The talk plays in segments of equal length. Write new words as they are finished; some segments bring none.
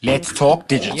Let's talk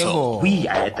digital. Yebo. We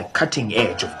are at the cutting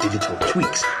edge of digital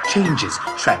tweaks, changes,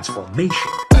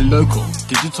 transformation. A local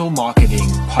digital marketing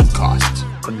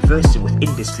podcast. Conversing with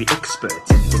industry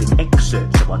experts and getting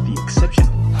excerpts about the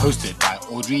exceptional. Hosted by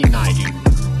Audrey Naidu.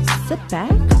 Sit back,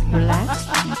 relax,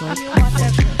 and enjoy the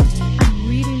conversation. I'm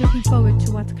really looking forward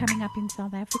to what's coming up in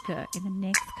South Africa in the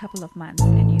next couple of months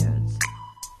and years.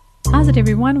 How's it,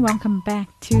 everyone? Welcome back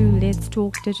to Let's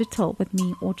Talk Digital with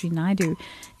me, Audrey Naidu.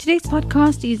 Today's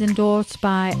podcast is endorsed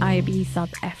by IAB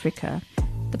South Africa.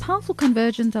 The powerful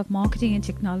convergence of marketing and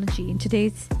technology in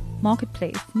today's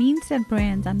marketplace means that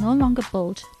brands are no longer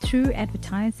built through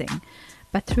advertising,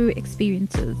 but through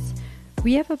experiences.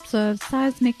 We have observed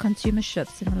seismic consumer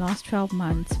shifts in the last 12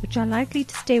 months, which are likely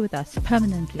to stay with us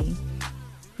permanently.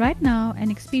 Right now,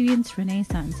 an experience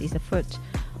renaissance is afoot,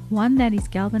 one that is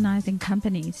galvanizing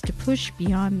companies to push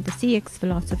beyond the CX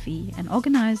philosophy and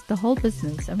organize the whole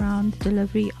business around the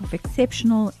delivery of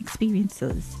exceptional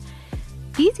experiences.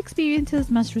 These experiences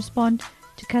must respond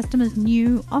to customers'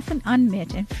 new, often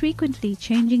unmet and frequently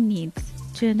changing needs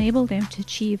to enable them to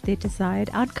achieve their desired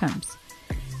outcomes.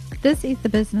 This is the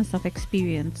business of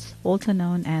experience, also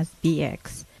known as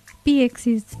BX. BX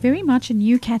is very much a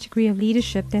new category of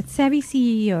leadership that savvy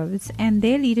CEOs and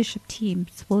their leadership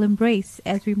teams will embrace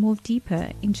as we move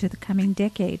deeper into the coming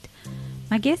decade.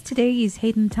 My guest today is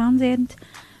Haydn Townsend,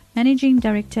 Managing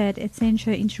Director at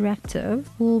Accenture Interactive,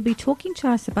 who will be talking to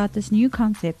us about this new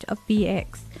concept of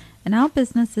BX and how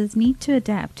businesses need to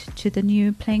adapt to the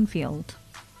new playing field.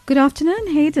 Good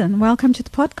afternoon, Haydn. Welcome to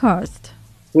the podcast.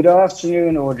 Good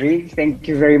afternoon, Audrey. Thank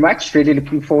you very much. Really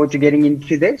looking forward to getting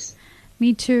into this.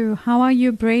 Me too. How are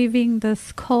you braving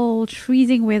this cold,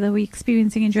 freezing weather we're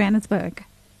experiencing in Johannesburg?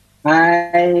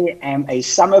 I am a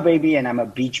summer baby and I'm a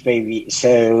beach baby,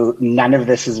 so none of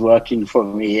this is working for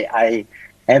me. I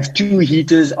have 2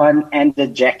 heaters on and a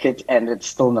jacket and it's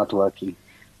still not working.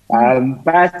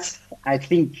 But I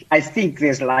think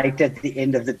there's light at the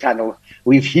end of the tunnel.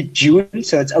 We've hit June,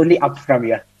 so it's only up from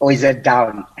here. Or is it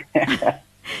down?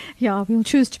 Yeah, we'll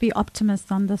choose to be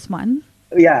optimists on this one.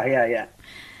 Yeah.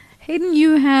 Haydn,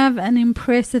 you have an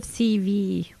impressive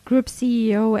CV. Group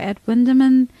CEO at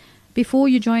Winderman. Before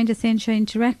you joined Accenture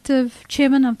Interactive,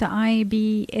 Chairman of the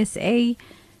IAB SA,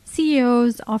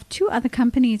 CEOs of 2 other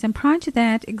companies, and prior to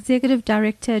that, Executive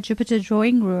Director at Jupiter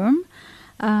Drawing Room.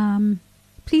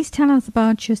 Please tell us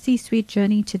about your C-suite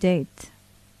journey to date.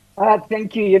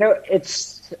 Thank you.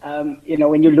 It's,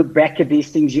 when you look back at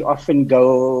these things, you often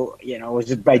go,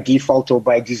 is it by default or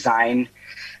by design?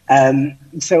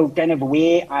 So kind of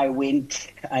where I went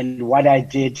and what I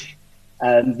did,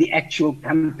 the actual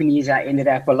companies I ended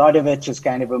up, a lot of it is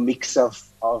kind of a mix of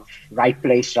right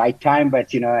place, right time.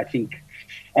 But, I think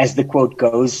as the quote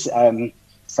goes,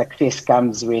 success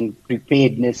comes when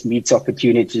preparedness meets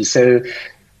opportunity. So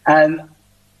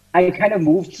I kind of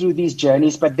moved through these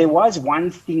journeys, but there was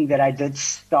one thing that I did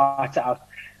start out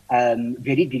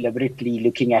very deliberately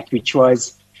looking at, which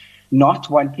was not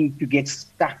wanting to get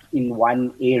stuck in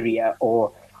one area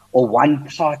or one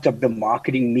part of the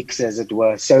marketing mix, as it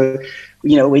were. So,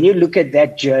 when you look at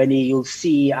that journey, you'll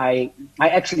see I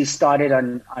actually started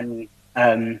on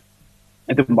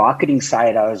the marketing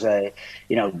side. I was a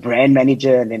brand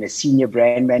manager and then a senior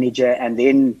brand manager, and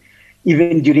then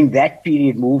even during that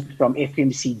period moved from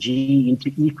FMCG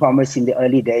into e-commerce in the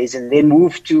early days, and then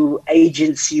moved to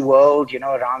agency world,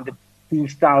 around the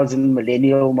 2000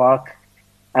 millennial mark.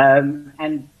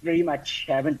 And very much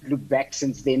haven't looked back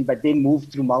since then, but then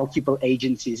moved through multiple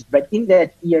agencies. But in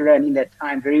that era and in that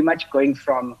time, very much going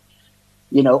from,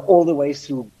 all the way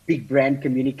through big brand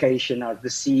communication. I was the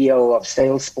CEO of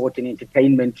Sales, Sport and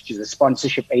Entertainment, which is a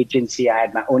sponsorship agency. I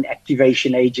had my own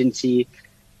activation agency.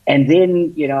 And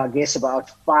then, I guess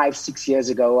about 5-6 years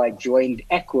ago, I joined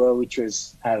Aqua, which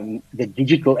was the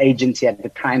digital agency at the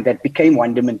time that became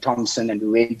Wunderman Thompson. And we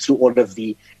went through all of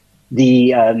the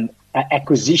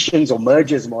acquisitions or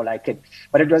mergers, more like it,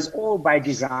 but it was all by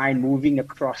design, moving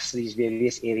across these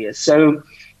various areas. So,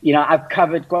 I've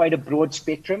covered quite a broad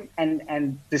spectrum,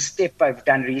 and the step I've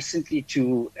done recently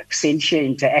to Accenture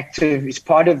Interactive is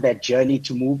part of that journey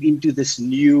to move into this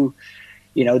new,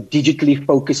 digitally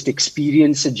focused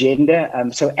experience agenda.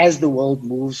 So as the world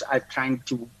moves, I'm trying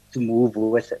to move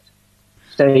with it.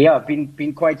 So yeah,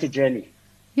 been quite a journey.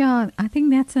 Yeah, I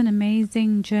think that's an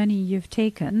amazing journey you've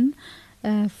taken.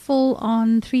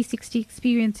 Full-on 360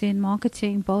 experience in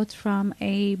marketing, both from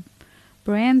a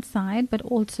brand side, but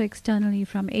also externally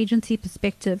from agency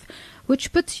perspective,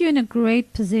 which puts you in a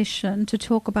great position to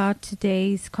talk about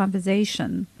today's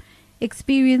conversation.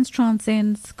 Experience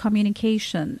transcends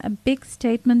communication, a big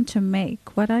statement to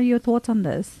make. What are your thoughts on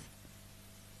this?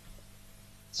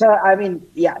 So I mean,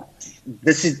 yeah,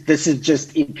 this is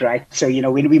just it, right? So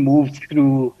when we moved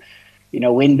through,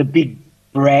 when the big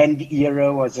brand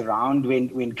era was around,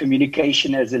 when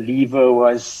communication as a lever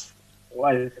was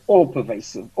all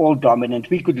pervasive, all dominant,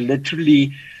 we could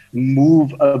literally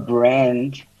move a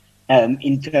brand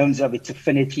in terms of its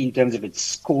affinity, in terms of its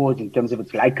scores, in terms of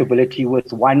its likability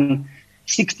with one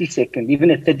 60-second, even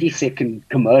a 30-second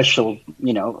commercial,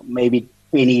 maybe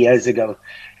 20 years ago.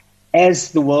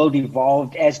 As the world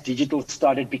evolved, as digital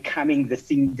started becoming the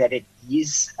thing that it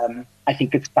is, I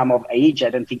think it's come of age. I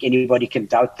don't think anybody can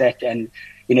doubt that. And,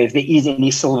 if there is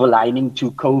any silver lining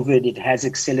to COVID, it has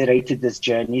accelerated this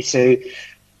journey. So,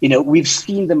 we've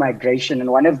seen the migration. And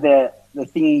one of the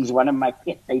things, one of my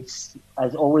pet hates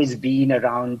has always been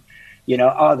around,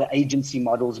 are the agency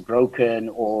models broken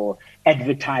or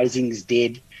advertising's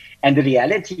dead? And the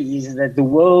reality is that the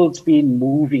world's been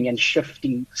moving and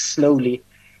shifting slowly.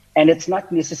 And it's not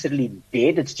necessarily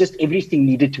dead. It's just everything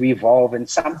needed to evolve, and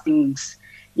some things,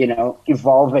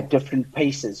 evolve at different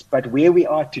paces. But where we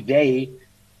are today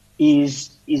is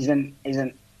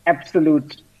an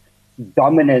absolute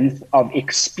dominance of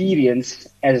experience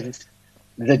as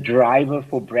the driver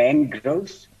for brand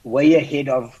growth, way ahead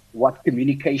of what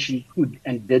communication could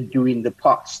and did do in the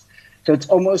past. So it's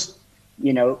almost,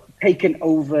 taken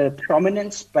over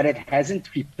prominence, but it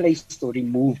hasn't replaced or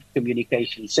removed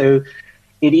communication. So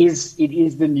it is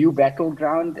the new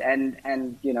battleground, and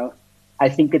I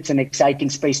think it's an exciting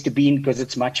space to be in because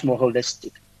it's much more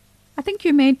holistic. I think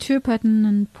you made two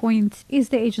pertinent points. Is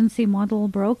the agency model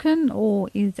broken, or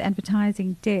is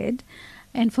advertising dead?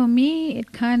 And for me,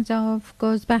 it kind of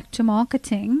goes back to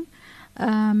marketing,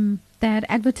 that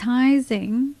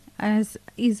advertising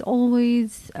is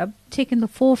always taken the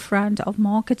forefront of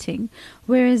marketing,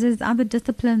 whereas there's other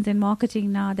disciplines in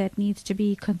marketing now that needs to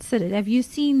be considered. Have you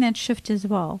seen that shift as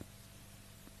well?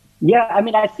 Yeah, I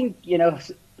mean, I think,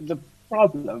 the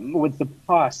problem with the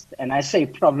past, and I say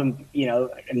problem,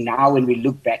 now when we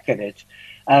look back at it,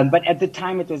 but at the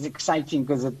time it was exciting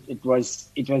because it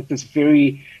was this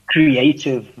very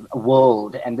creative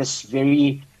world and this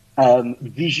very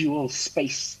visual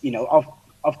space,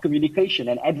 of communication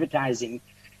and advertising,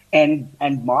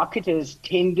 and marketers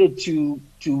tended to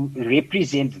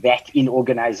represent that in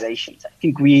organizations. I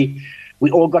think we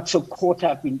all got so caught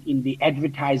up in the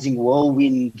advertising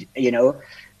whirlwind,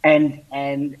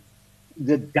 and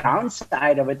the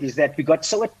downside of it is that we got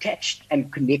so attached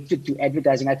and connected to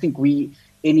advertising. I think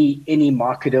any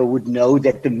marketer would know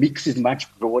that the mix is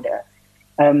much broader.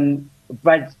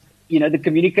 But the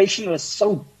communication was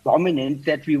so dominant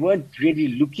that we weren't really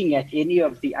looking at any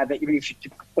of the other, even if you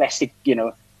took classic,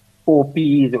 4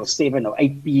 Ps or 7 or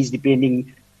 8 Ps,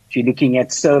 depending if you're looking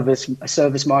at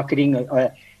service marketing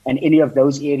and any of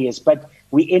those areas. But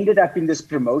we ended up in this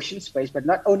promotion space, but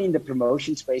not only in the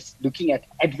promotion space, looking at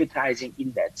advertising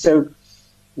in that. So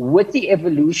with the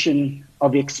evolution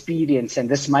of experience and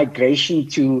this migration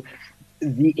to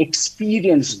the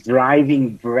experience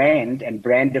driving brand and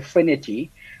brand affinity,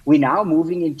 we're now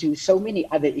moving into so many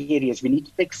other areas. We need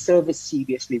to take service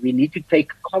seriously. We need to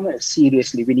take commerce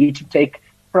seriously. We need to take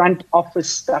front office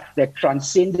stuff that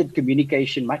transcended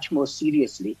communication much more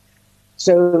seriously.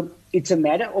 So it's a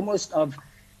matter almost of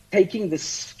taking the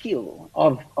skill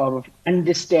of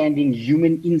understanding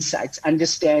human insights,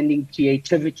 understanding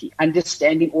creativity,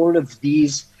 understanding all of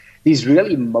these real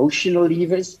emotional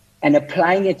levers, and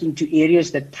applying it into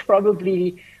areas that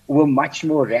probably were much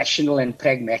more rational and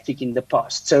pragmatic in the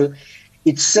past. So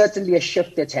it's certainly a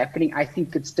shift that's happening. I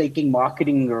think it's taking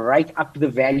marketing right up the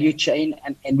value chain,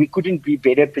 and we couldn't be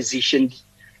better positioned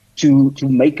to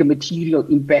make a material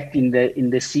impact in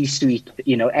the C-suite,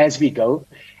 as we go,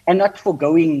 and not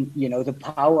forgoing, the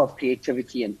power of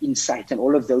creativity and insight and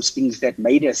all of those things that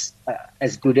made us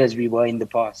as good as we were in the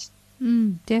past.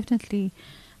 Definitely.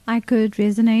 I could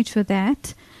resonate with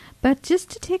that. But just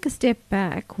to take a step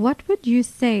back, what would you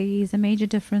say is a major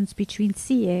difference between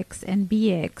CX and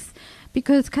BX?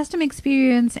 Because customer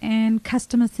experience and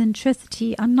customer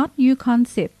centricity are not new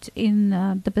concepts in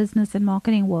the business and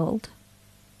marketing world.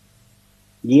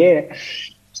 Yeah.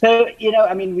 So,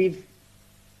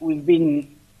 we've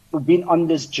been on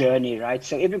this journey, right?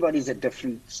 So everybody's at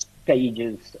different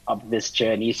stages of this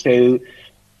journey. So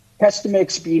customer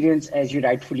experience, as you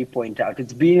rightfully point out,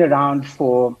 it's been around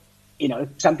for,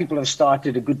 some people have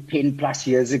started a good 10 plus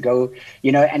years ago,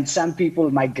 and some people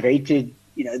migrated,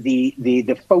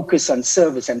 the focus on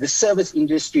service, and the service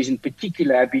industries in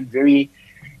particular have been very,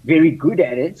 very good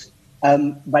at it.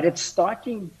 But it's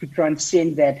starting to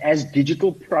transcend that as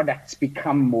digital products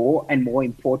become more and more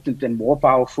important and more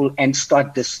powerful and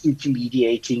start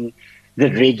disintermediating the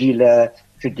regular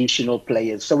traditional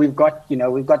players. So we've got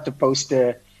the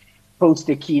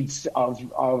poster kids of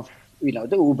the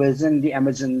Ubers and the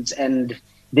Amazons and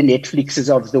the Netflixes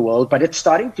of the world, but it's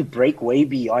starting to break way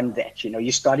beyond that.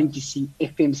 You're starting to see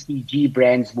FMCG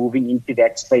brands moving into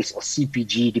that space, or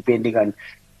CPG, depending on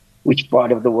which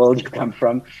part of the world you come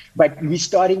from. But we're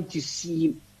starting to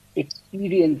see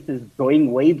experiences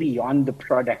going way beyond the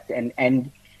product.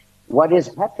 And what has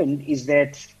happened is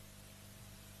that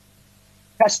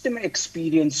customer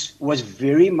experience was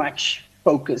very much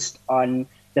focused on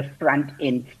the front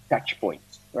end touch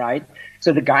points, right?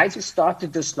 So the guys who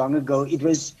started this long ago, it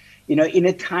was, in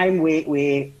a time where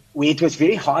it was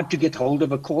very hard to get hold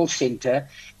of a call center,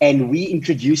 and we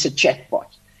introduce a chatbot.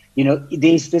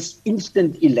 There's this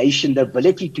instant elation, the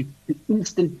ability to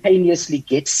instantaneously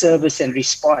get service and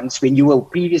response when you were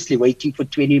previously waiting for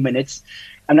 20 minutes.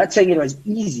 I'm not saying it was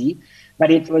easy, but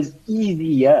it was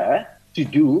easier to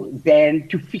do than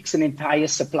to fix an entire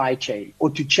supply chain, or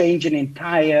to change an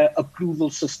entire approval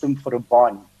system for a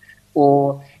bond,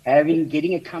 or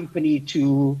getting a company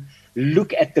to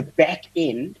look at the back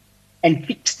end and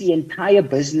fix the entire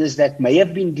business that may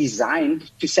have been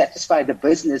designed to satisfy the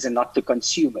business and not the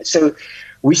consumer. So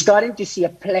we're starting to see a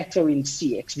plateau in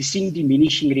CX. We're seeing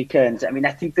diminishing returns. I mean,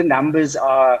 I think the numbers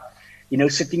are,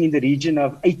 sitting in the region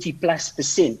of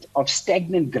 80+% of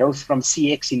stagnant growth from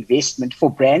CX investment for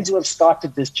brands who have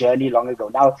started this journey long ago.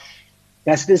 Now,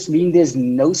 does this mean there's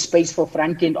no space for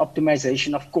front-end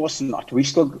optimization? Of course not. We've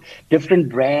still different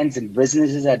brands and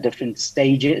businesses at different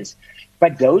stages.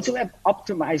 But those who have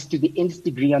optimized to the nth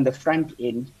degree on the front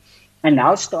end are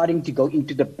now starting to go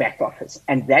into the back office.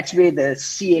 And that's where the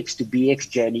CX to BX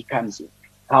journey comes in.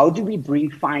 How do we bring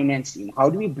finance in? How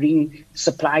do we bring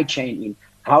supply chain in?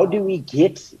 How do we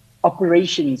get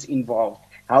operations involved?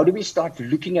 How do we start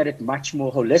looking at it much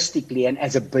more holistically and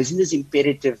as a business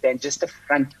imperative than just a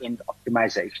front-end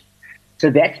optimization?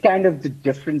 So that's kind of the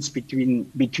difference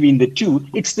between the two.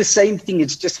 It's the same thing.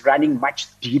 It's just running much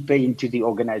deeper into the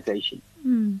organization.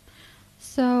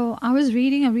 So I was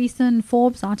reading a recent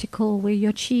Forbes article where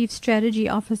your chief strategy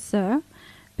officer,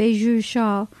 Beju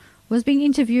Shah, was being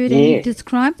interviewed, and he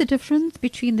described the difference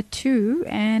between the two.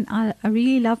 And I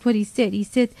really loved what he said. He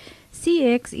said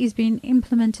CX is being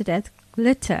implemented as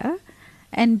glitter,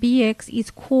 and BX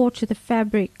is core to the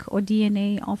fabric or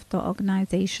DNA of the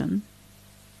organization.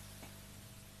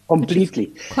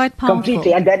 Completely, quite powerful.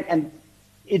 Completely, and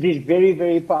it is very,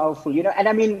 very powerful. And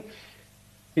I mean,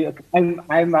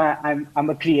 I'm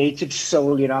a creative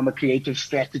soul. I'm a creative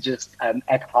strategist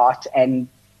at heart, and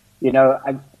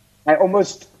I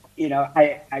almost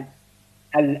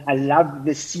I love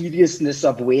the seriousness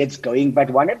of where it's going. But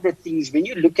one of the things, when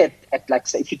you look at like,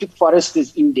 say, if you took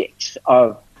Forrester's index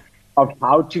of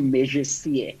how to measure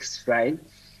CX, right?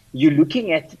 You're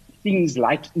looking at things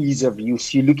like ease of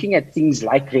use. You're looking at things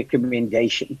like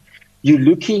recommendation. You're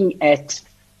looking at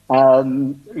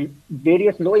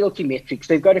various loyalty metrics.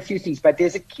 They've got a few things, but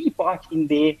there's a key part in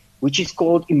there which is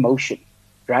called emotion,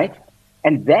 right?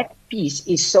 And that piece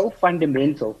is so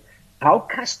fundamental. How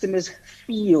customers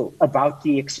feel about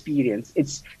the experience. It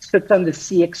sits on the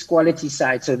CX quality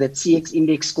side. So that CX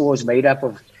index score is made up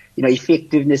of,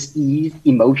 effectiveness, ease,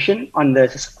 emotion on the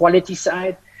quality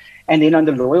side. And then on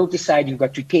the loyalty side, you've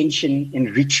got retention,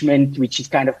 enrichment, which is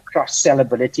kind of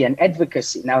cross-sellability, and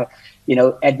advocacy. Now,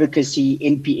 advocacy,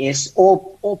 NPS,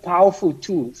 all powerful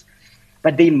tools.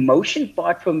 But the emotion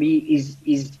part for me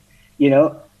is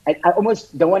I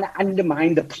almost don't want to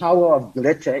undermine the power of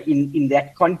glitter in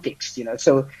that context,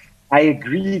 So I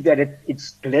agree that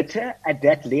it's glitter at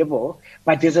that level,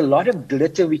 but there's a lot of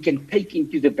glitter we can take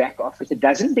into the back office. It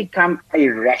doesn't become a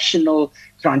rational,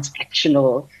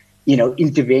 transactional,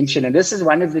 intervention. And this is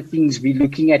one of the things we're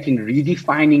looking at in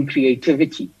redefining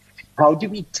creativity. How do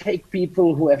we take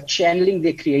people who are channeling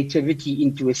their creativity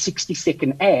into a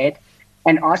 60-second ad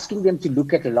and asking them to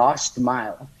look at the last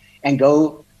mile and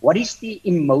go, what is the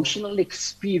emotional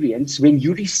experience when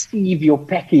you receive your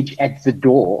package at the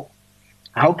door?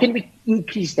 How can we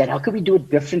increase that? How can we do it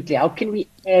differently? How can we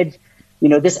add,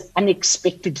 this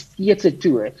unexpected theater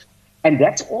to it? And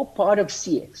that's all part of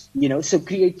CX, So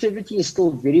creativity is still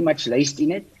very much laced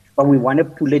in it, but we want to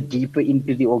pull it deeper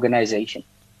into the organization.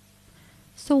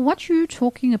 So what you're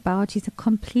talking about is a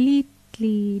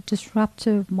completely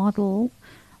disruptive model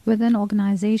within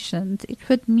organizations. It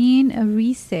would mean a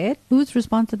reset. Whose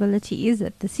responsibility is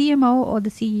it, the CMO or the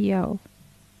CEO?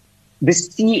 The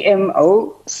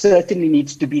CMO certainly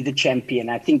needs to be the champion.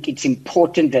 I think it's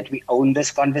important that we own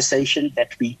this conversation,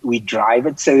 that we drive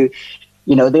it. So,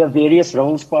 there are various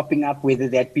roles popping up, whether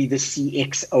that be the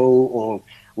CXO or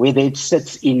whether it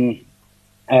sits in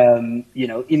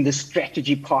in the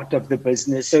strategy part of the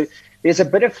business. So there's a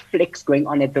bit of flex going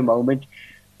on at the moment,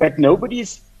 but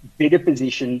nobody's better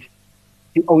positioned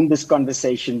to own this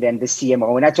conversation than the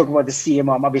CMO. When I talk about the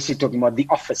CMO, I'm obviously talking about the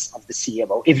office of the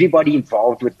CMO, everybody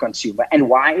involved with consumer. And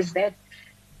why is that?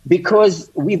 Because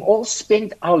we've all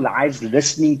spent our lives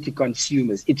listening to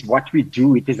consumers. It's what we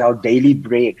do. It is our daily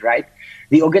bread, right?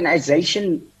 The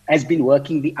organization has been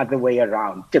working the other way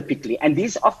around, typically. And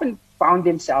these often found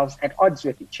themselves at odds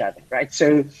with each other, right?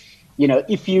 So,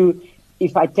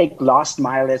 if I take last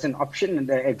mile as an option, and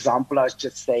the example I was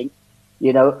just saying,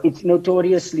 it's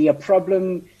notoriously a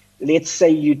problem. Let's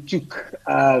say you took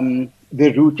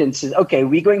the route and says, okay,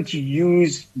 we're going to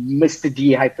use Mr.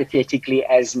 D hypothetically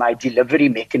as my delivery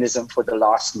mechanism for the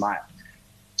last mile.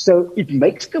 So it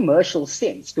makes commercial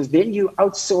sense because then you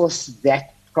outsource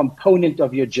that component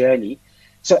of your journey.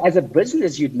 So as a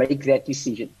business, you'd make that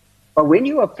decision. But when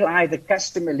you apply the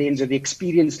customer lens or the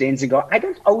experience lens and go, I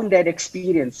don't own that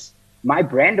experience. My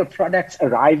brand or products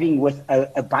arriving with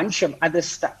a bunch of other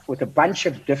stuff, with a bunch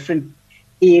of different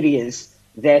areas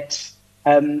that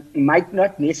might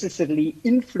not necessarily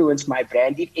influence my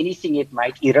brand. If anything, it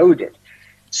might erode it.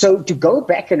 So to go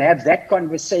back and have that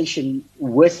conversation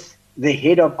with the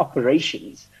head of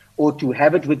operations or to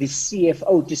have it with the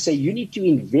CFO to say you need to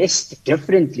invest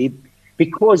differently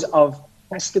because of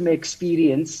customer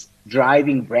experience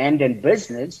driving brand and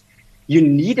business, you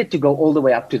need it to go all the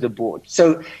way up to the board.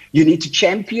 So you need to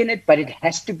champion it, but it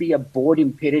has to be a board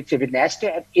imperative. It has to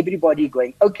have everybody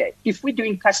going, okay, if we're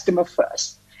doing customer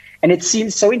first, and it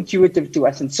seems so intuitive to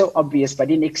us and so obvious, but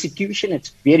in execution, it's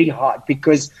very hard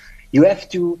because you have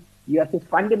to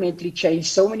fundamentally change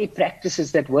so many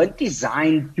practices that weren't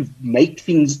designed to make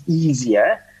things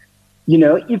easier.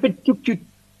 If it took you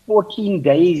 14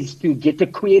 days to get a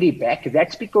query back,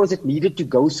 that's because it needed to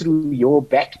go through your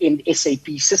back-end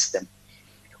SAP system.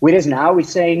 Whereas now we're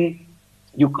saying,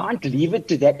 you can't leave it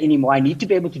to that anymore. I need to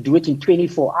be able to do it in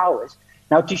 24 hours.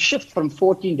 Now, to shift from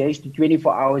 14 days to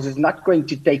 24 hours is not going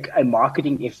to take a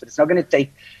marketing effort. It's not going to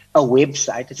take a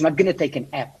website. It's not going to take an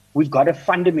app. We've got to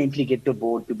fundamentally get the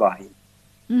board to buy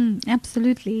in.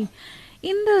 Absolutely.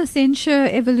 In the Accenture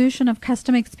Evolution of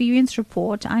Customer Experience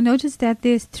report, I noticed that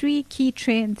there's 3 key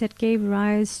trends that gave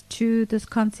rise to this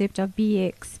concept of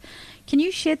BX. Can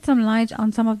you shed some light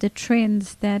on some of the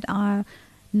trends that are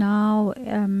now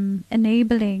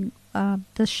enabling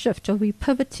the shift, or we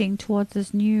pivoting towards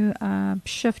this new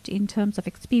shift in terms of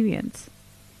experience?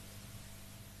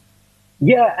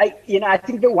 Yeah, I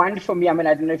think the one for me, I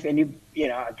don't know if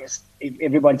I guess if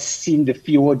everyone's seen the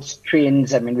fjords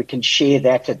trends. We can share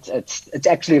that. It's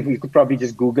actually, you could probably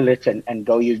just Google it and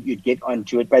go, you'd get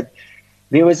onto it. But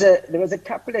there was a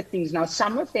couple of things. Now,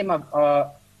 some of them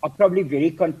are probably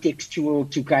very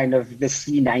contextual to kind of the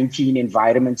C19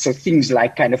 environment. So things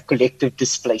like kind of collective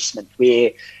displacement,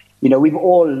 where, we've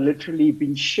all literally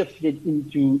been shifted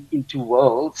into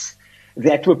worlds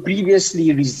that were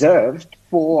previously reserved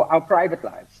for our private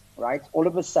lives, right? All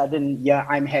of a sudden,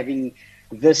 I'm having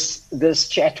this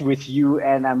chat with you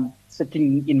and I'm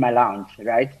sitting in my lounge,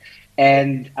 right?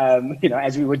 And,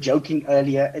 as we were joking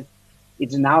earlier,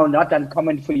 it's now not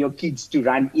uncommon for your kids to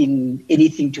run in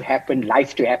anything to happen,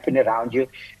 life to happen around you.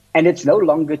 And it's no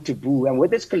longer taboo. And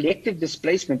with this collective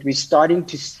displacement, we're starting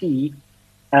to see,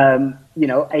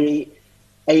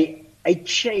 a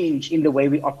change in the way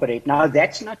we operate. Now,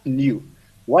 that's not new.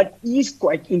 What is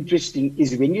quite interesting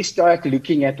is when you start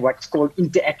looking at what's called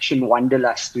interaction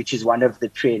wanderlust, which is one of the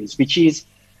trends, which is,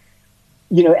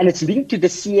 and it's linked to the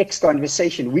CX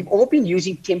conversation. We've all been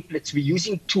using templates, we're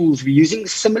using tools, we're using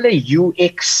similar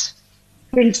UX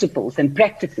principles and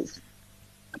practices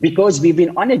because we've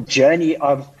been on a journey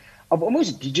of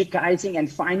almost digitizing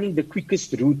and finding the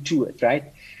quickest route to it, right?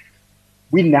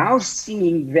 We're now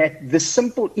seeing that the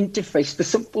simple interface, the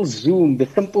simple Zoom, the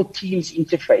simple Teams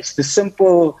interface, the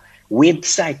simple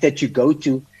website that you go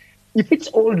to, if it's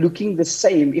all looking the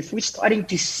same, if we're starting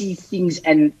to see things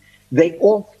and they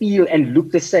all feel and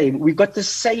look the same, we've got the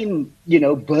same,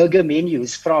 burger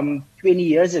menus from 20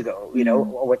 years ago,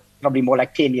 or probably more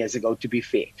like 10 years ago, to be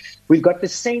fair. We've got the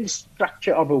same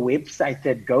structure of a website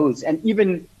that goes, and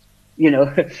even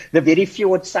the very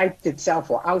fjord site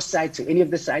itself or our sites or any of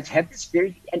the sites have this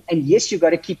and yes, you've got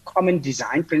to keep common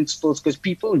design principles because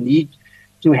people need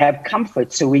to have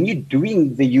comfort. So when you're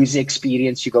doing the user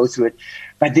experience, you go through it.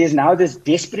 But there's now this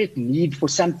desperate need for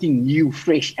something new,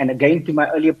 fresh. And again, to my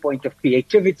earlier point of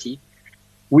creativity,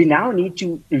 we now need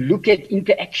to look at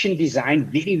interaction design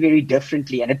very, very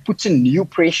differently, and it puts a new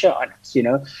pressure on us,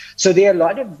 So there are a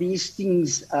lot of these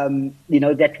things,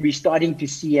 that we're starting to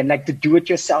see, and like the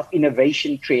do-it-yourself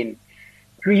innovation trend.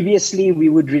 Previously, we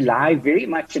would rely very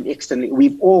much on external.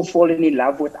 We've all fallen in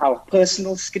love with our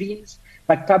personal screens,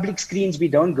 but public screens, we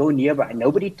don't go nearby.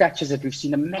 Nobody touches it. We've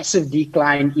seen a massive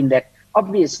decline in that,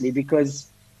 obviously, because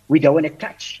we don't want to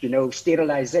touch,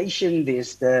 sterilization.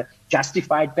 There's the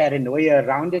justified paranoia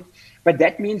around it. But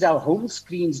that means our home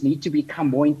screens need to become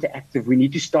more interactive. We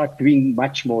need to start doing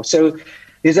much more. So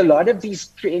there's a lot of these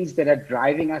trends that are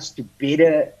driving us to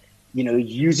better,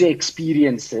 user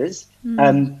experiences,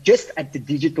 just at the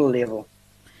digital level.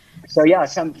 So yeah,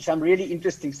 some really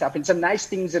interesting stuff and some nice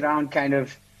things around kind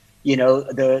of,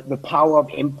 the power of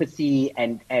empathy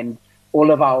and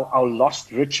all of our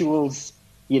lost rituals,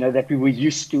 that we were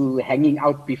used to hanging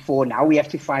out before. Now we have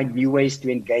to find new ways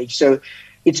to engage. So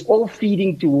it's all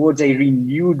feeding towards a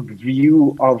renewed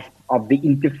view of the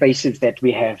interfaces that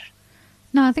we have.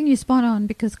 No, I think you're spot on,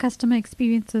 because customer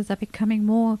experiences are becoming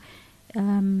more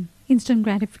instant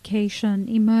gratification,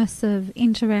 immersive,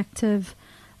 interactive,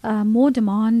 more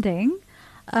demanding.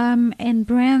 And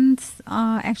brands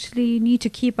actually need to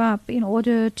keep up in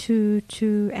order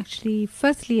to actually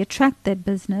firstly attract that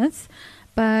business,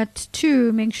 but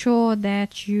two, make sure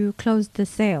that you close the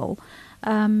sale.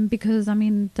 Because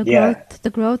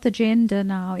the growth agenda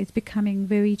now is becoming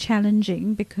very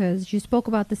challenging, because you spoke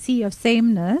about the sea of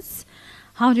sameness.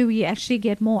 How do we actually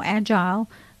get more agile,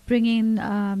 bring in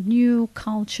new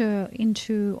culture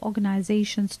into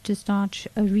organizations to start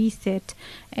a reset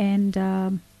and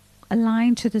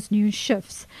align to this new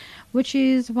shifts, which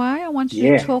is why I wanted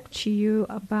to talk to you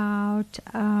about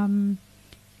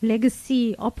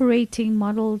legacy operating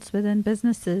models within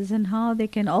businesses and how they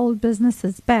can hold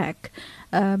businesses back,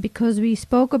 because we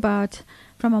spoke about,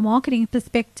 from a marketing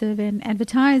perspective and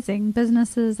advertising,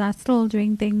 businesses are still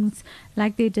doing things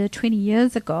like they did 20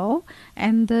 years ago,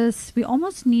 and we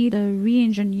almost need a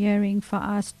re-engineering for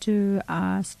us to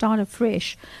start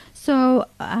afresh. So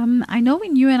I know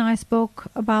when you and I spoke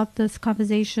about this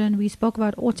conversation, we spoke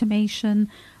about automation,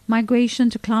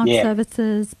 migration to cloud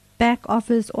services, back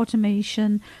office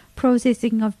automation,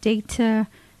 processing of data.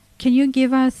 Can you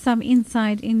give us some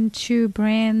insight into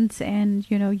brands and,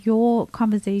 your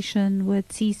conversation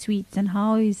with C-suites, and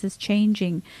how is this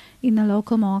changing in the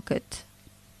local market?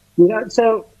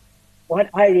 So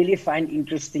what I really find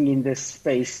interesting in this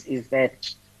space is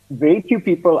that very few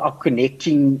people are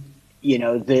connecting,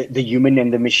 the human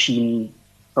and the machine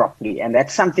properly. And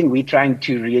that's something we're trying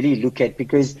to really look at,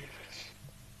 because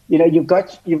you've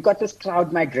got this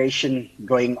cloud migration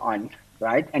going on,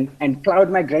 right? And cloud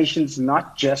migration is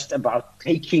not just about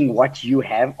taking what you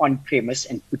have on premise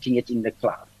and putting it in the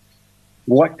cloud.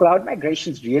 What cloud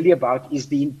migration is really about is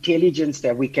the intelligence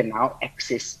that we can now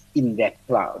access in that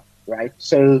cloud, right?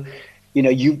 So,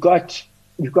 you've got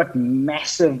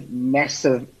massive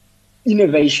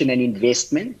innovation and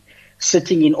investment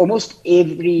sitting in almost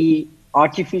every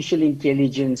artificial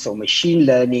intelligence or machine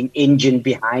learning engine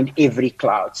behind every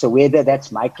cloud. So whether that's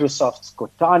Microsoft's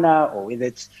Cortana, or whether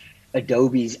it's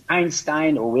Adobe's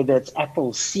Einstein, or whether it's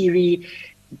Apple's Siri,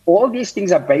 all these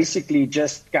things are basically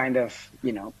just kind of,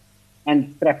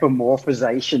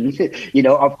 anthropomorphization,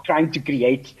 of trying to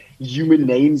create human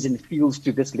names and fields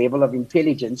to this level of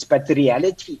intelligence. But the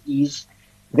reality is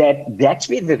that that's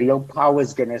where the real power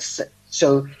is going to sit.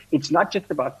 So it's not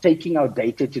just about taking our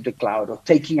data to the cloud or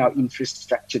taking our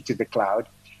infrastructure to the cloud.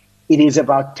 It is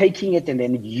about taking it and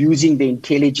then using the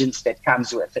intelligence that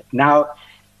comes with it. Now,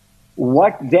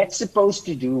 what that's supposed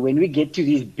to do when we get to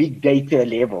these big data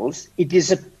levels,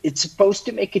 it's supposed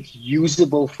to make it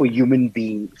usable for human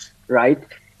beings, right?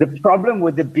 The problem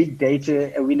with the big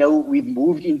data, we know we've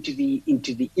moved into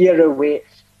the era where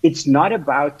it's not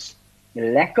about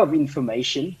lack of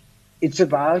information. It's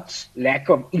about lack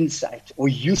of insight or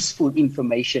useful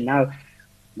information. Now,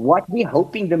 what we're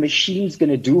hoping the machine's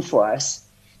going to do for us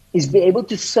is be able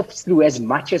to sift through as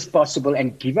much as possible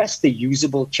and give us the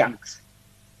usable chunks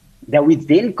that we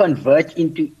then convert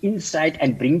into insight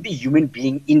and bring the human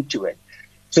being into it.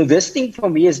 So this thing for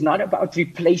me is not about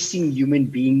replacing human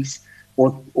beings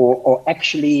or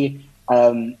actually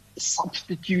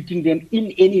substituting them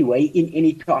in any way, in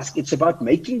any task. It's about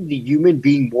making the human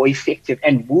being more effective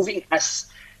and moving us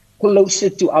closer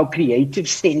to our creative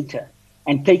center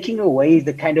and taking away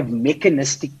the kind of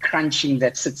mechanistic crunching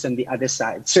that sits on the other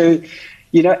side. So,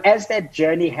 as that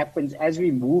journey happens, as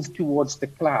we move towards the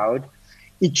cloud,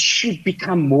 it should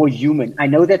become more human. I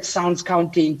know that sounds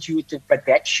counterintuitive, but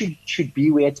that should be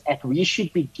where it's at. We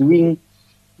should be doing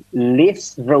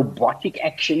less robotic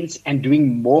actions and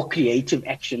doing more creative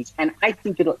actions. And I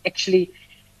think it'll actually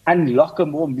unlock a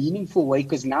more meaningful way,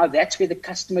 because now that's where the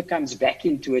customer comes back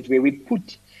into it, where we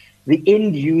put the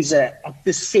end user at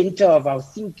the center of our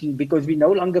thinking, because we're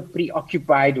no longer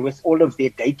preoccupied with all of their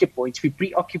data points. We're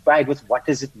preoccupied with what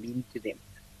does it mean to them.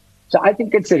 So I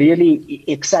think it's a really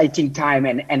exciting time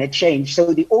and a change.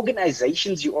 So the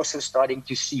organizations, you're also starting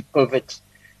to see pivot,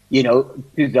 to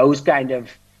those kind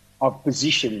of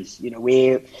positions,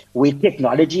 where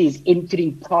technology is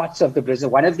entering parts of the business.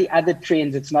 One of the other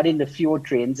trends, it's not in the fuel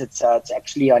trends, it's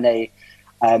actually on a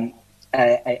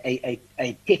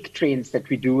tech trends that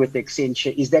we do with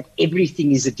Accenture, is that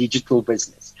everything is a digital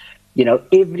business.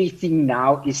 Everything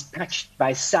now is touched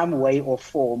by some way or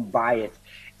form by it.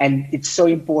 And it's so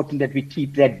important that we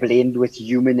keep that blend with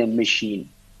human and machine.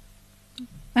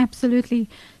 Absolutely.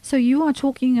 So you are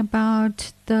talking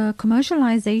about the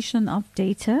commercialization of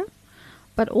data,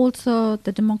 but also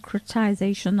the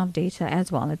democratization of data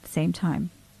as well at the same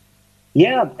time.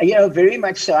 Yeah, very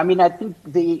much so. I mean, I think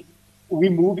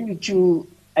we're moving to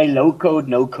a low-code,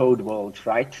 no-code world,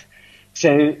 right?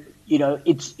 So,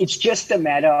 it's just a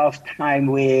matter of time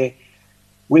where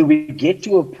we get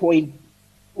to a point.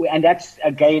 And that's,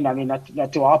 again, I mean,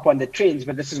 not to harp on the trends,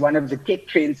 but this is one of the tech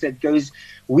trends that goes,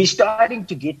 we're starting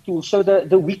to get to, so the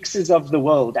Wixes of the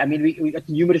world. I mean, we got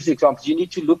numerous examples. You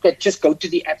need to look at, just go to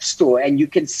the App Store and you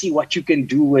can see what you can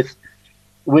do with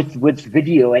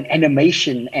video and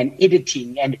animation and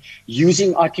editing and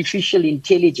using artificial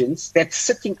intelligence that's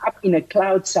sitting up in a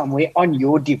cloud somewhere on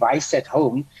your device at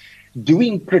home,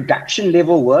 doing production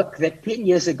level work that 10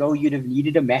 years ago you'd have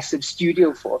needed a massive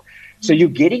studio for. So you're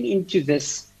getting into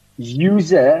this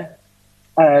user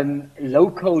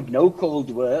low-code, no-code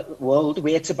world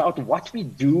where it's about what we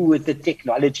do with the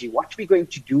technology, what we're going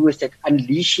to do with it,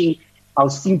 unleashing our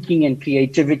thinking and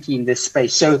creativity in this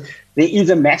space. So there is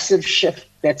a massive shift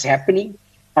that's happening,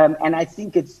 and I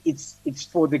think it's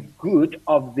for the good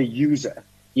of the user.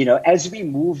 As we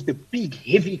move the big,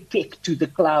 heavy tech to the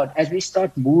cloud, as we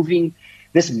start moving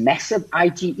this massive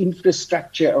IT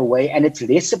infrastructure away, and it's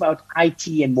less about IT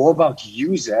and more about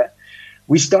user,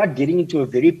 we start getting into a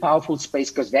very powerful space,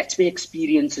 because that's where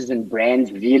experiences and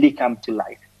brands really come to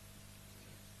life.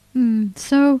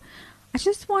 So I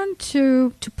just want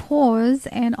to pause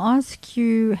and ask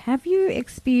you, have you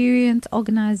experienced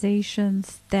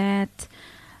organizations that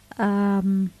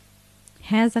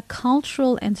has a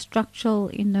cultural and structural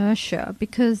inertia?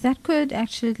 Because that could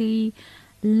actually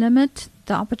limit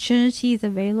the opportunities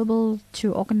available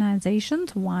to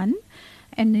organizations, one,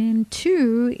 and then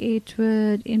two, it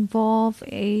would involve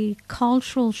a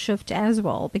cultural shift as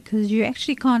well, because you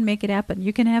actually can't make it happen.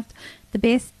 You can have the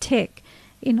best tech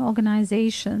in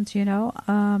organizations,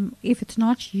 if it's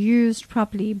not used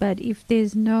properly, but if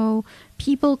there's no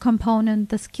people component,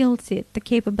 the skill set, the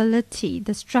capability,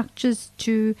 the structures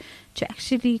to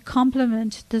actually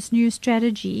complement this new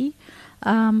strategy,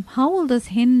 how will this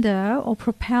hinder or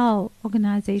propel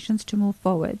organizations to move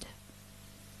forward?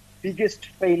 Biggest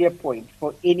failure point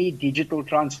for any digital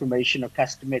transformation or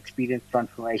customer experience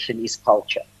transformation is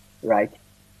culture, right?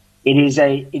 It is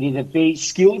a very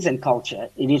skills and culture.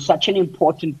 It is such an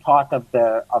important part of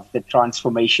the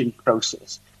transformation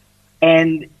process.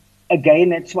 And again,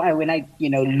 that's why when I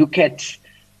look at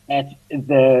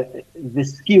the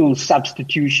skill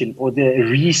substitution or the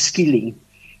reskilling,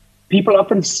 people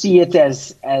often see it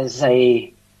as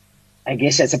a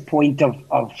point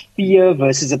of fear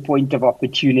versus a point of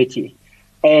opportunity.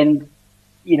 And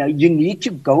you need to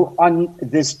go on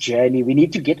this journey. We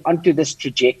need to get onto this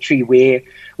trajectory where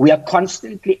we are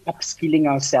constantly upskilling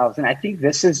ourselves. And I think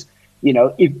this is,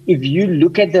 if you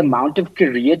look at the amount of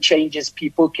career changes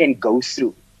people can go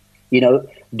through,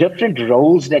 different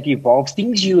roles that evolve,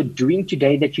 things you're doing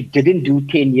today that you didn't do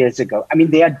 10 years ago. I mean,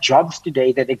 there are jobs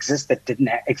today that exist that didn't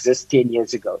exist 10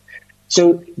 years ago.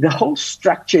 So the whole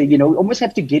structure, almost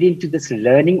have to get into this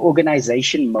learning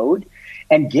organization mode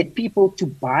and get people to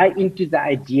buy into the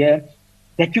idea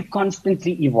that you're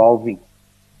constantly evolving.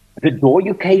 The door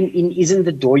you came in isn't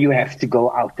the door you have to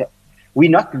go out of. We're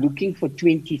not looking for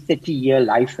 20, 30-year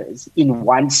lifers in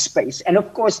one space. And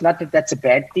of course, not that that's a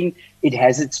bad thing. It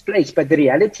has its place. But the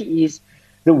reality is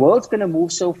the world's going to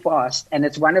move so fast. And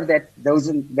it's one of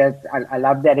I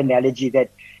love that analogy that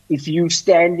if you're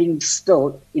standing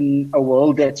still in a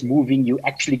world that's moving, you're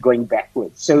actually going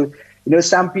backwards. So,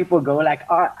 some people go like,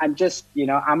 I'm just,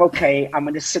 I'm okay. I'm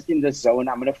going to sit in the zone.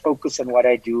 I'm going to focus on what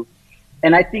I do.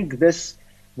 And I think this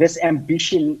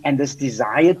ambition and this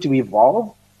desire to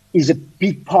evolve is a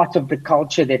big part of the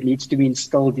culture that needs to be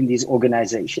instilled in these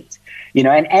organizations.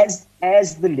 And as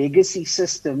the legacy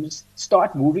systems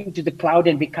start moving to the cloud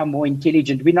and become more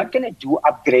intelligent, we're not going to do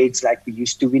upgrades like we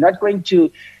used to. We're not going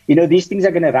to, these things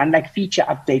are going to run like feature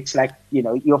updates, like,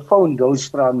 your phone goes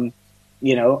from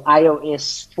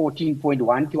iOS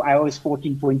 14.1 to iOS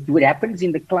 14.2. It happens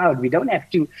in the cloud. We don't have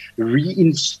to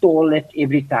reinstall it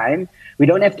every time. We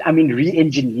don't have to,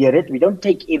 re-engineer it. We don't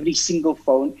take every single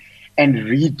phone and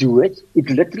redo it. It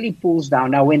literally pulls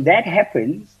down. Now, when that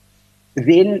happens,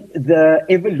 then the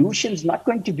evolution is not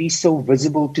going to be so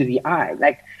visible to the eye.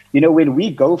 Like, when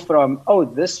we go from,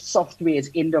 this software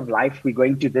is end of life, we're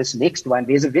going to this next one,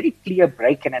 there's a very clear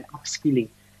break and an upskilling.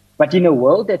 But in a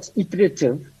world that's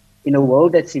iterative, in a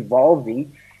world that's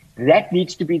evolving, that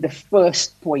needs to be the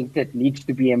first point that needs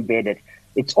to be embedded.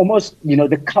 It's almost,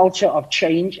 the culture of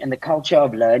change and the culture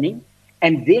of learning,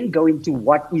 and then go into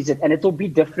what is it. And it'll be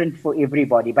different for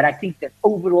everybody. But I think that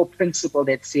overall principle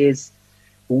that says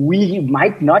we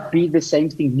might not be the same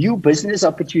thing, new business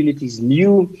opportunities,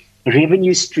 new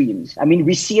revenue streams.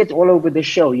 We see it all over the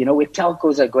show, where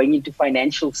telcos are going into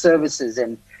financial services,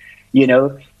 and,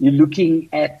 you're looking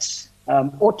at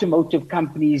automotive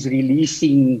companies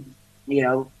releasing,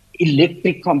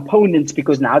 electric components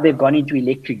because now they've gone into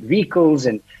electric vehicles.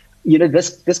 And,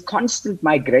 this constant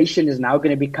migration is now going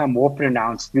to become more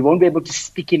pronounced. We won't be able to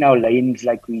stick in our lanes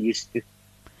like we used to.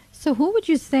 So who would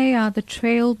you say are the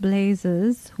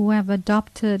trailblazers who have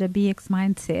adopted a BX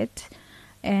mindset,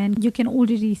 and you can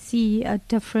already see a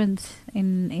difference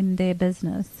in their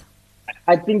business?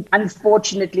 I think,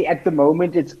 unfortunately, at the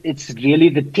moment, it's really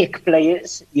the tech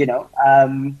players,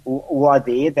 who are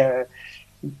there.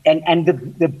 And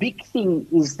the big thing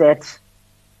is that,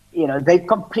 they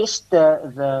compressed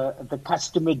the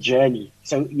customer journey.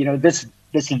 So,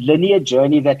 this linear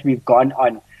journey that we've gone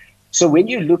on. So when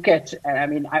you look at,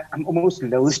 I'm almost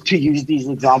loath to use these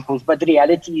examples, but the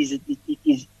reality is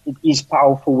it is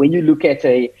powerful. When you look at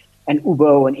an Uber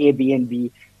or an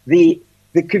Airbnb, the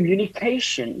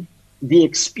communication, the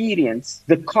experience,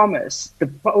 the commerce, the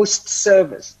post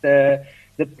service, the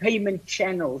payment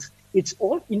channels, it's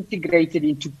all integrated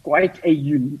into quite a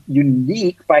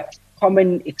unique but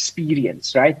common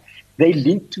experience, right? They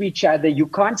link to each other. You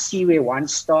can't see where one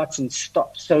starts and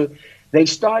stops. So they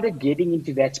started getting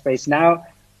into that space. Now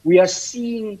we are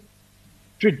seeing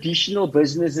traditional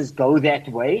businesses go that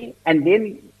way, and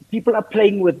then people are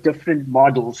playing with different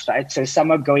models, right? So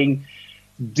some are going,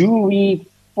 do we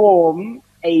form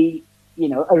a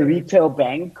retail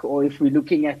bank, or if we're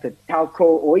looking at the telco,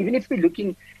 or even if we're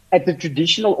looking at the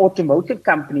traditional automotive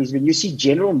companies, when you see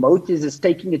General Motors is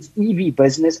taking its EV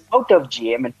business out of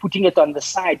GM and putting it on the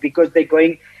side because they're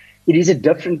going, it is a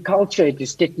different culture, it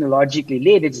is technologically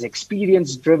led, it is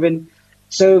experience driven.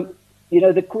 So,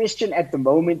 the question at the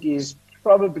moment is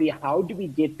probably how do we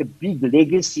get the big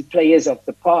legacy players of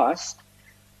the past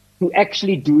to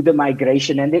actually do the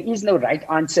migration? And there is no right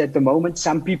answer at the moment.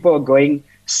 Some people are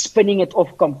spinning it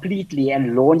off completely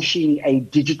and launching a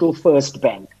digital first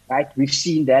bank, right? We've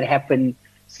seen that happen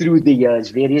through the years,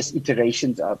 various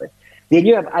iterations of it. Then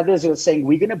you have others who are saying,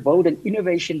 we're going to build an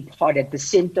innovation pod at the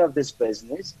center of this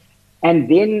business and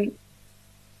then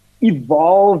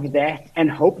evolve that. And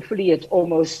hopefully it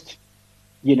almost,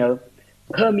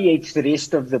 permeates the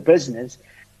rest of the business.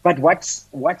 But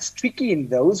what's tricky in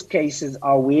those cases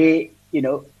are where,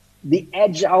 the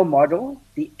agile model,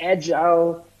 the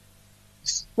agile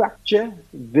structure,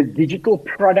 the digital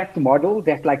product model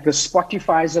that like the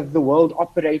Spotifys of the world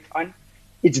operate on,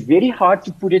 it's very hard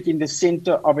to put it in the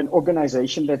center of an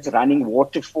organization that's running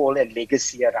waterfall and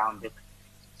legacy around it.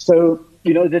 So,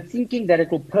 the thinking that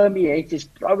it will permeate is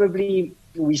probably,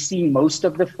 we're seeing most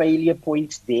of the failure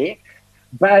points there,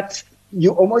 but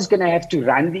you're almost going to have to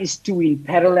run these two in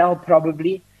parallel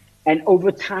probably, and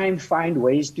over time find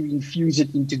ways to infuse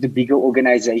it into the bigger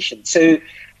organization. So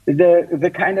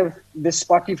the kind of the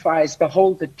Spotify's,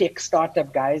 the tech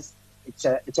startup guys,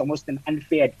 it's almost an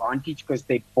unfair advantage because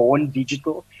they're born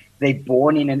digital, they're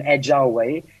born in an agile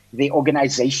way, their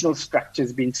organizational structure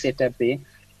has been set up there.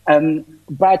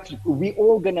 But we're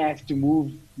all going to have to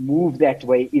move that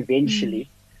way eventually.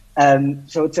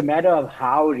 So it's a matter of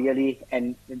how really,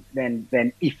 and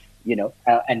then if,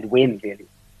 and when really.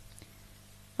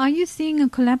 Are you seeing a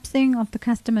collapsing of the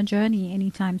customer journey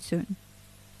anytime soon?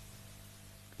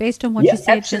 Based on what you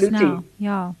said absolutely. Just now.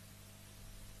 Yeah.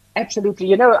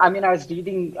 Absolutely. I was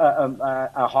reading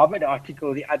a Harvard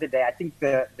article the other day. I think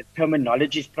the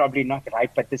terminology is probably not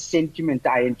right, but the sentiment,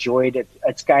 I enjoyed it.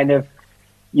 It's kind of,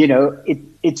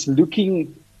 it's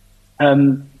looking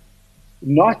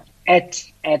not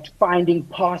at finding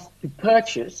path to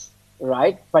purchase,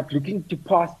 right, but looking to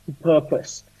path to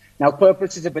purpose. Now,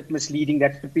 purpose is a bit misleading.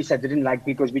 That's the piece I didn't like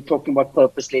because we're talking about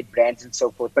purpose-led brands and so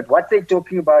forth. But what they're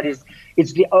talking about is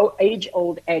it's the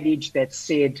age-old adage that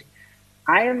said,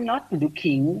 I am not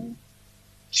looking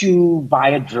to buy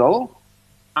a drill.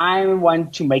 I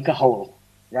want to make a hole,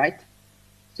 right?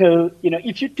 So,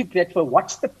 if you took that for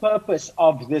what's the purpose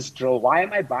of this drill? Why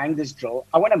am I buying this drill?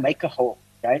 I want to make a hole,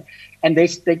 right? And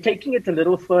they're taking it a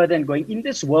little further and going, in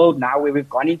this world now where we've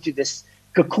gone into this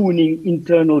cocooning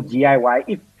internal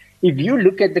DIY, if you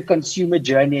look at the consumer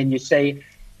journey and you say,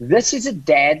 this is a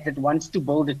dad that wants to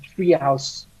build a tree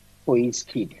house for his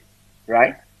kid,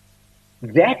 right?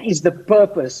 That is the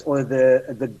purpose or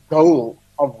the goal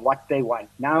of what they want.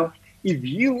 Now, if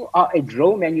you are a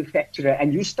drill manufacturer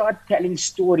and you start telling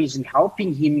stories and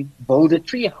helping him build a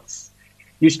treehouse,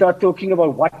 you start talking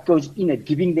about what goes in it,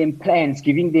 giving them plans,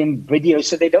 giving them videos,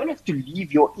 so they don't have to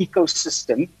leave your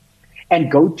ecosystem and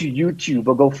go to YouTube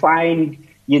or go find,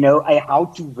 a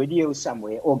how-to video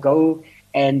somewhere, or go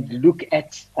and look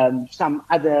at some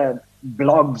other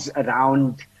blogs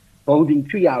around building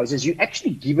tree houses. You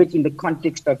actually give it in the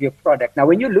context of your product. Now,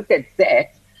 when you look at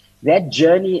that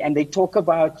journey, and they talk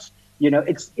about,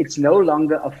 it's no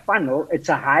longer a funnel, it's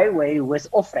a highway with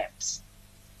off-ramps.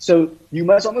 So you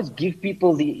must almost give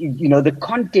people the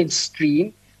content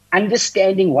stream,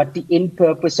 understanding what the end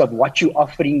purpose of what you're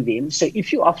offering them. So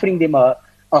if you're offering them a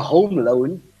home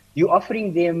loan, you're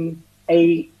offering them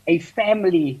a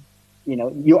family,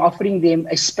 you're offering them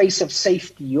a space of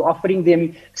safety, you're offering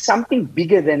them something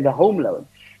bigger than the home loan.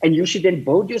 And you should then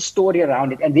build your story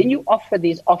around it. And then you offer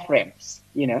these off-ramps,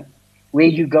 where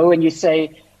you go and you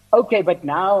say, okay, but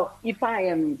now if I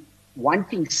am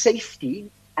wanting safety,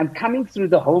 I'm coming through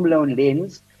the home loan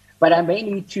lens, but I may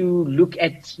need to look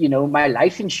at, my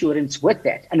life insurance with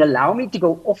that, and allow me to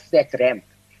go off that ramp,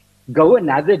 go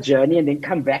another journey, and then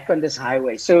come back on this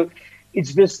highway. So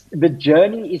it's just, the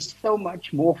journey is so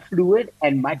much more fluid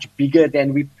and much bigger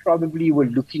than we probably were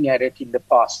looking at it in the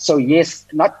past. So yes,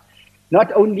 not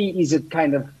only is it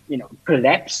kind of,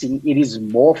 collapsing, it is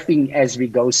morphing as we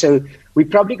go. So we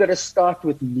probably got to start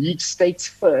with need states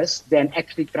first than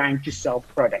actually trying to sell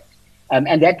product.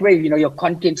 And that way, your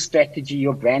content strategy,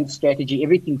 your brand strategy,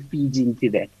 everything feeds into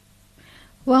that.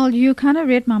 Well, you kind of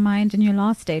read my mind in your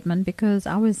last statement, because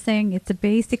I was saying it's a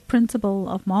basic principle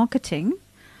of marketing.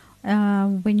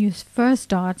 When you first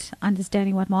start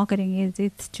understanding what marketing is,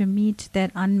 it's to meet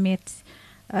that unmet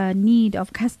need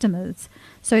of customers.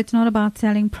 So it's not about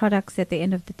selling products at the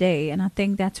end of the day. And I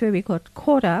think that's where we got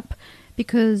caught up,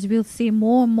 because we'll see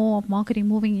more and more of marketing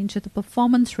moving into the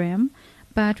performance realm,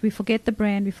 but we forget the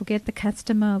brand, we forget the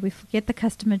customer, we forget the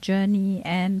customer journey,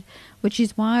 and which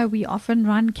is why we often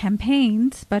run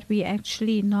campaigns, but we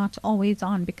actually not always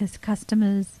on, because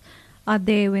customers are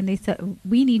there when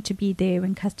we need to be there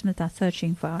when customers are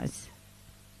searching for us.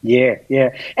 Yeah.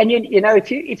 And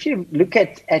if you look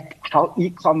at how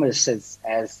e-commerce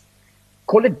has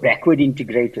call it backward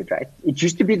integrated, right? It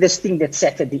used to be this thing that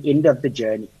sat at the end of the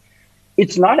journey.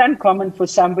 It's not uncommon for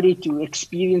somebody to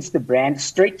experience the brand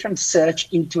straight from search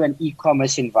into an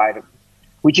e-commerce environment,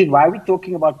 which is why we're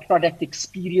talking about product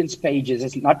experience pages.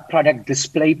 It's not product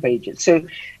display pages. So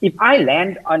if I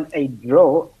land on a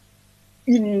drill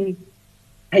in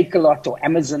Takealot or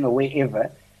Amazon or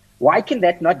wherever, why can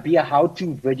that not be a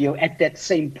how-to video at that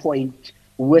same point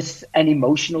with an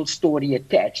emotional story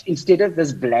attached, instead of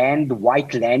this bland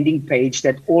white landing page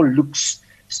that all looks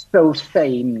so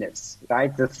sameness,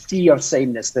 right? The sea of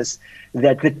sameness,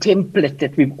 that the template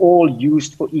that we've all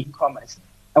used for e-commerce.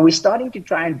 And we're starting to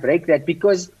try and break that,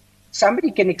 because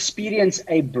somebody can experience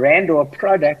a brand or a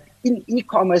product in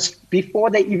e-commerce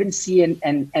before they even see an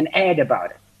ad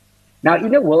about it. Now,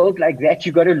 in a world like that,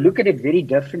 you got to look at it very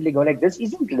differently. Go like, this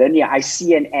isn't linear. I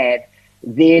see an ad,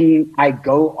 then I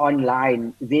go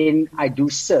online, then I do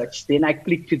search, then I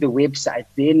click to the website,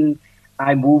 then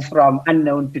I move from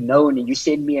unknown to known, and you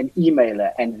send me an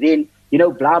emailer, and then,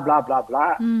 blah, blah, blah,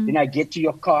 blah. Then I get to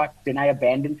your cart, then I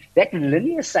abandon. That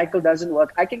linear cycle doesn't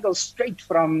work. I can go straight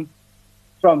from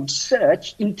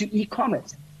search into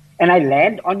e-commerce, and I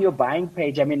land on your buying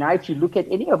page. I mean, now if you look at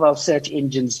any of our search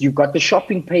engines, you've got the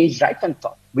shopping page right on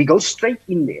top. We go straight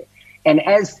in there. And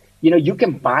as you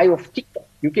can buy off TikTok.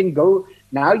 You can go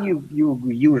now.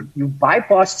 You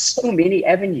bypass so many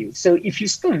avenues. So if you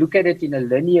still look at it in a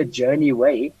linear journey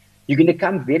way, you're going to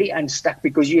come very unstuck,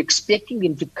 because you're expecting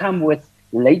them to come with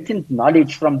latent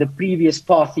knowledge from the previous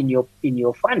path in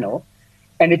your funnel,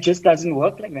 and it just doesn't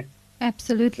work like that.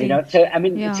 Absolutely. So I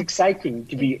mean, It's exciting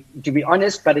to be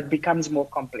honest, but it becomes more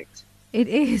complex. It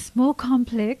is more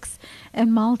complex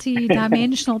and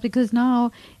multi-dimensional, because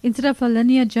now instead of a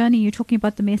linear journey, you're talking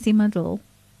about the messy middle.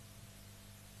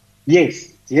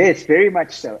 Yes, very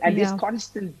much so. And there's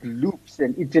constant loops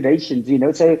and iterations,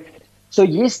 So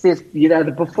yes, there's,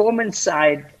 the performance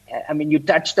side. I mean, you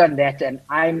touched on that, and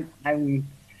I'm on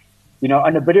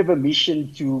a bit of a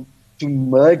mission to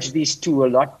merge these two a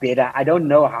lot better. I don't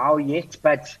know how yet,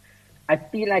 but I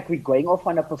feel like we're going off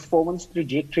on a performance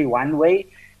trajectory one way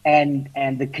and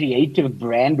the creative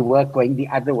brand work going the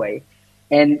other way.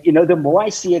 And, the more I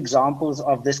see examples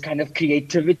of this kind of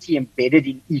creativity embedded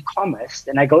in e-commerce,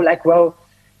 and I go like, well,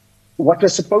 what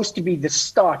was supposed to be the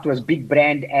start was big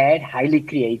brand ad, highly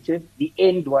creative. The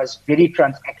end was very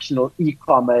transactional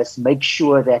e-commerce, make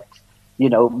sure that,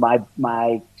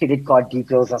 my credit card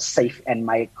details are safe and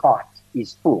my cart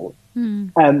is full.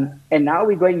 And now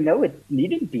we're going, no, it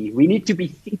needn't be. We need to be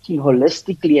thinking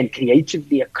holistically and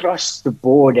creatively across the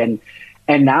board. And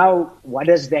now what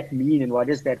does that mean and what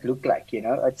does that look like?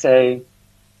 It's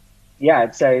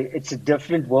a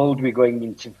different world we're going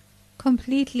into.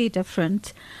 Completely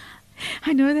different.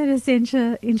 I know that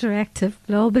Accenture Interactive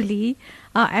globally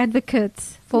are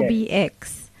advocates for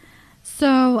BX.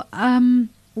 So,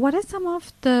 what are some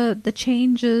of the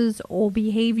changes or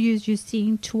behaviors you're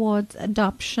seeing towards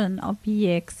adoption of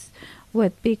BX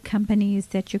with big companies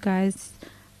that you guys,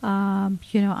 are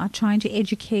trying to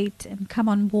educate and come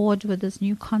on board with this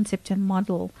new concept and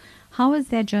model? How has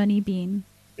that journey been?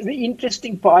 The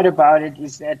interesting part about it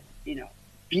is that,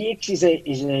 BX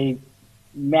is a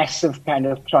massive kind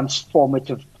of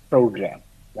transformative program,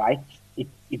 right?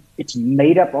 It's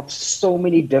made up of so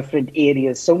many different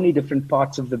areas, so many different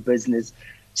parts of the business,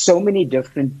 so many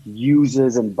different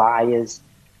users and buyers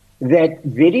that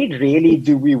very rarely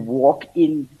do we walk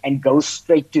in and go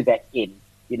straight to that end.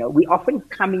 We often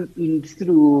coming in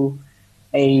through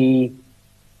a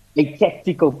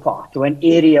tactical part or an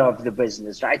area of the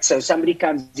business, right? So somebody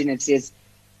comes in and says,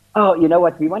 oh, you know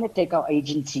what, we want to take our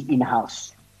agency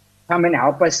in-house. Come and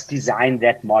help us design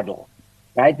that model,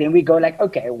 right? Then we go like,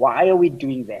 okay, why are we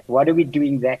doing that? What are we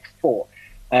doing that for?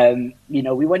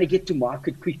 We want to get to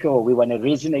market quicker, or we want to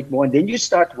resonate more. And then you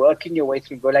start working your way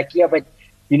through and go like, yeah, but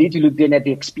you need to look then at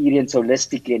the experience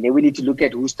holistically, and then we need to look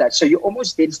at who starts. So you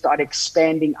almost then start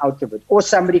expanding out of it. Or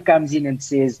somebody comes in and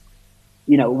says,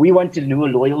 we want to do a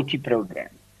loyalty program.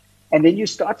 And then you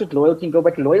start with loyalty and go,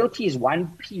 but loyalty is one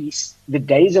piece. The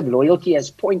days of loyalty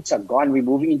as points are gone. We're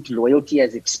moving into loyalty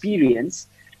as experience.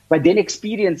 But then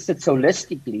experience sits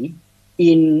holistically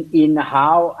in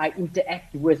how I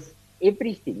interact with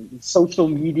everything, social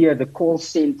media, the call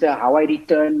center, how I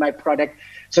return my product.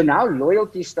 So now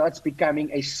loyalty starts becoming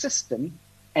a system,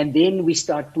 and then we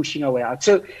start pushing our way out.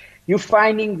 So you're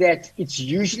finding that it's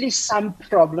usually some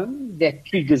problem that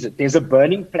triggers it. There's a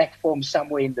burning platform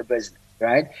somewhere in the business,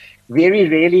 right? Very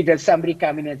rarely does somebody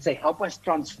come in and say, help us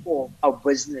transform our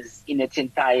business in its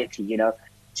entirety,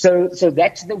 So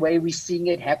that's the way we're seeing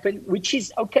it happen, which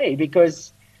is okay,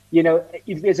 because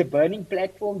if there's a burning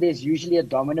platform, there's usually a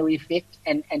domino effect,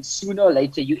 and sooner or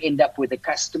later you end up with a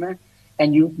customer,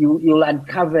 and you'll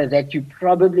uncover that you're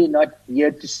probably not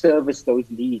here to service those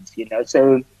needs,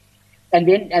 So, and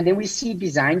then we see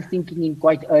design thinking in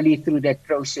quite early through that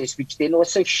process, which then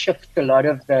also shifts a lot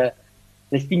of the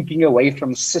thinking away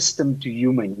from system to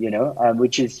human,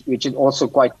 which is also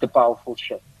quite the powerful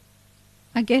shift.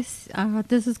 I guess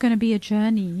this is going to be a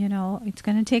journey, It's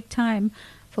going to take time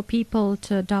for people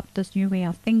to adopt this new way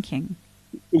of thinking.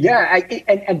 Yeah,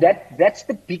 and that's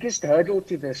the biggest hurdle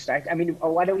to this, right? I mean,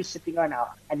 what are we sitting on now?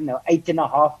 I don't know,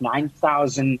 8,500,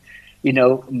 9,000,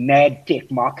 mad tech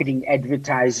marketing,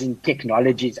 advertising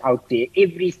technologies out there,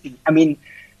 everything. I mean,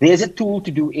 there's a tool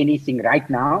to do anything right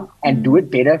now and do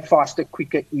it better, faster,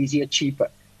 quicker, easier, cheaper.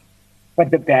 But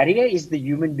the barrier is the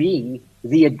human being,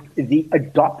 the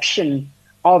adoption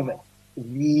of it,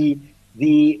 the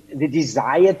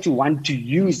desire to want to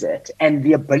use it, and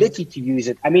the ability to use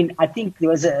it. I mean, I think there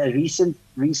was a recent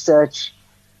research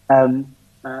that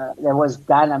was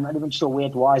done. I'm not even sure where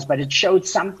it was, but it showed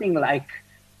something like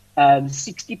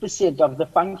 60% of the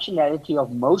functionality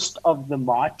of most of the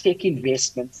MarTech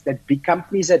investments that big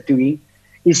companies are doing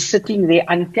is sitting there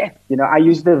untapped. I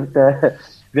use the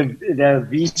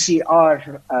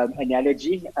VCR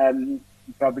analogy.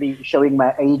 Probably showing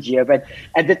my age here, but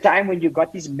at the time when you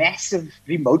got these massive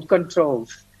remote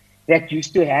controls that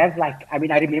used to have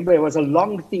I remember it was a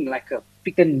long thing, like a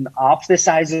picking half the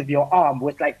size of your arm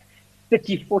with like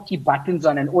 30, 40 buttons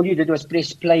on, and all you did was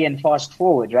press play and fast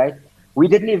forward, right? We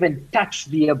didn't even touch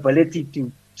the ability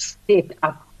to step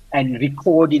up and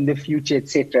record in the future,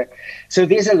 etc. So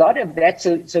there's a lot of that.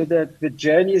 So the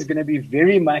journey is going to be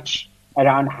very much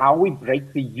around how we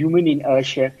break the human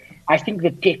inertia. I think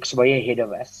the tech's way ahead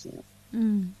of us.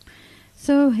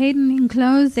 So, Haydn, in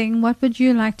closing, what would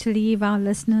you like to leave our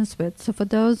listeners with? So for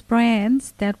those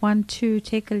brands that want to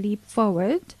take a leap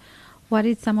forward, what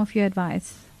is some of your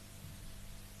advice?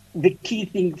 The key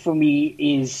thing for me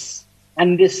is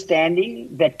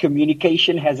understanding that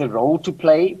communication has a role to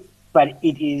play, but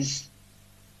it is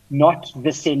not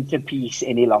the centerpiece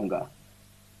any longer.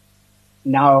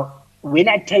 Now, when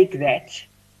I take that,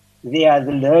 there are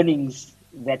the learnings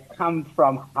that come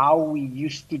from how we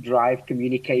used to drive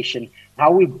communication,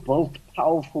 how we built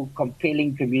powerful,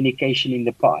 compelling communication in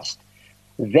the past.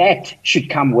 That should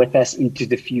come with us into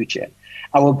the future.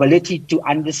 Our ability to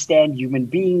understand human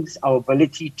beings, our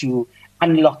ability to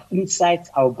unlock insights,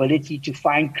 our ability to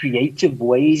find creative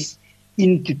ways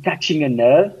into touching a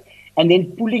nerve, and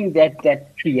then pulling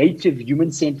that creative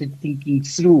human-centered thinking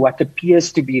through what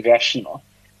appears to be rational.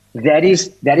 That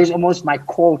is almost my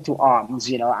call to arms.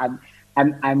 You know,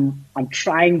 I'm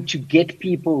trying to get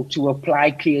people to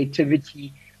apply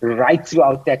creativity right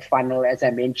throughout that funnel, as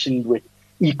I mentioned, with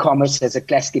e-commerce as a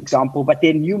classic example, but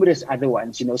there are numerous other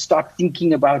ones. You know, start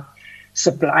thinking about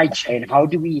supply chain. How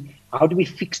do we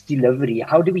fix delivery?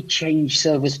 How do we change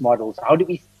service models? How do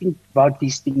we think about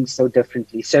these things so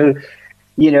differently? So,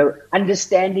 you know,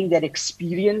 understanding that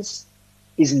experience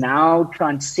is now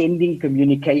transcending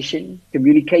communication.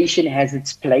 Communication has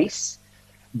its place,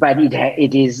 but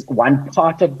it is one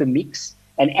part of the mix.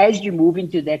 And as you move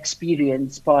into the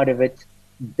experience part of it,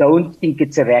 don't think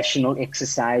it's a rational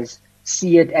exercise.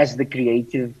 See it as the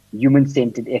creative,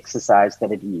 human-centered exercise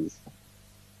that it is.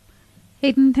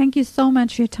 Haydn, thank you so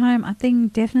much for your time. I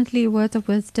think definitely words of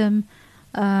wisdom,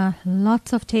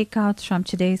 lots of takeouts from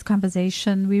today's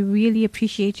conversation. We really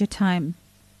appreciate your time.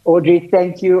 Audrey,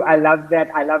 thank you. I love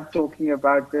that. I love talking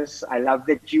about this. I love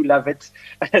that you love it.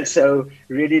 So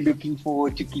really looking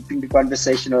forward to keeping the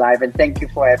conversation alive. And thank you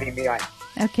for having me on.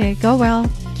 Okay, go well.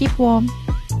 Keep warm.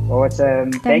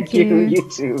 Awesome. Thank you. You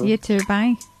too. You too.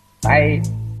 Bye. Bye.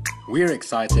 We're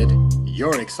excited.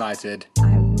 You're excited.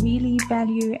 I really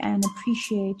value and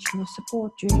appreciate your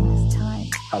support during this time.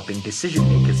 Helping decision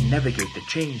makers navigate the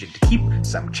change and to keep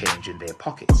some change in their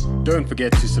pockets. Don't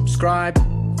forget to subscribe,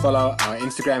 follow our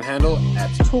Instagram handle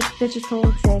at Talk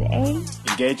Digital ZA.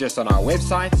 engage us on our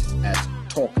website at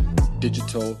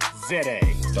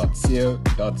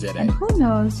talkdigitalza.co.za. And who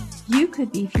knows, you could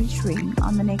be featuring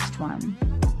on the next one.